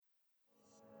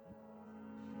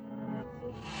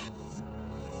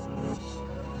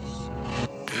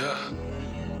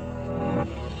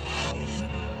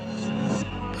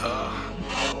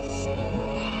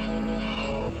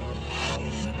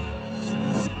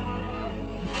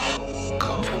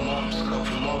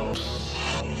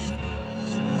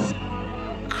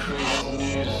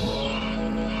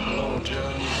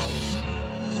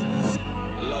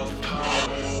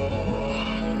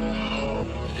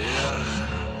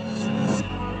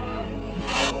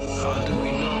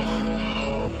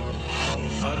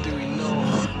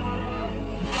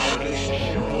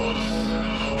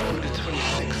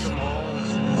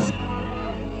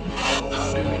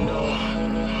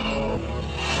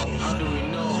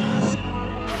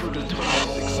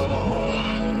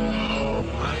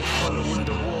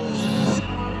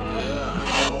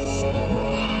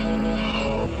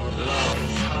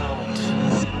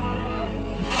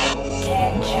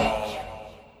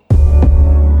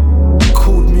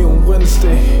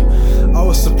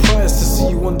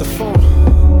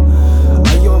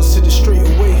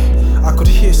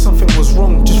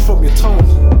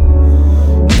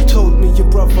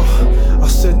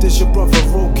your brother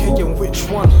okay, and which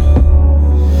one?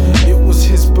 It was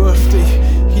his birthday,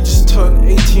 he just turned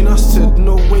 18. I said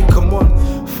no way, come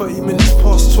on. 30 minutes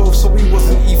past 12, so he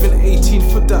wasn't even 18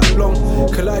 for that long.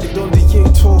 Collided on the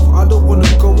A12, I don't wanna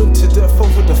go into depth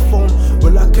over the phone.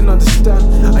 Well, I can understand,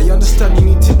 I understand you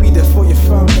need to be there for your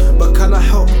fam. But can I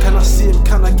help, can I see him,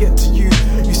 can I get to you?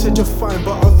 You said you're fine,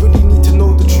 but I really need to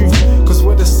know the truth. Cause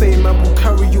we're the same man, will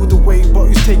carry you the weight. But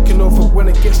who's taking over when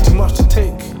it gets too much to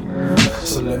take?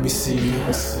 So let me see you,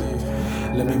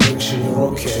 let me make sure you're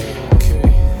okay.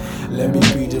 Let me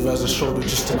be there as a shoulder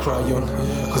just to cry on.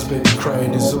 Cause baby,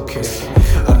 crying is okay.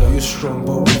 I know you're strong,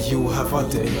 but we you have our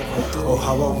day. Oh,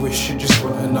 how I wish you just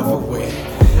went another way.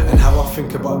 And how I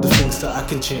think about the things that I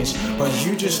can change. But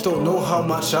you just don't know how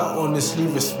much I honestly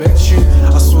respect you.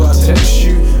 I swear I text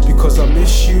you because I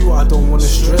miss you. I don't wanna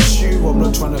stress you, I'm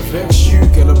not trying to vex you.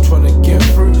 Girl, I'm trying to get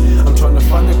through, I'm trying to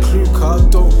find a clue. Cause I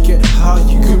don't get how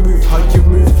you can move, how you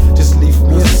move. Just leave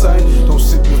me aside, don't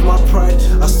sit with my pride.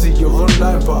 I see you're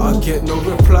online, but I get no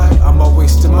reply. Am I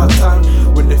wasting my time?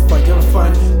 Well, if I am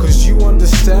fine, cause you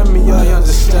understand me, I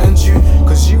understand you.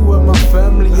 Cause you were my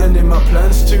family and in my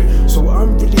plans too. So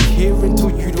I'm really here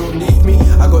until you don't need me.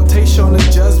 I got Tayshawn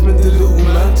and Jasmine, the little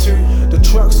man too. The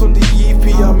tracks on the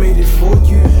EP, I made it for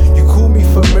you. You call me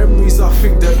for memories, I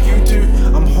think that you do.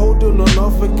 I'm holding on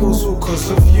other girls all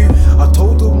cause of you. I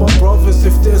told all my brothers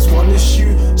if there's one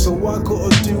issue, so I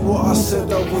gotta do what I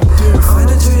said I would do. Find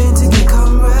a train ticket,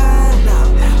 come right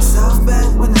now. South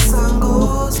Bank when the sun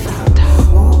goes down.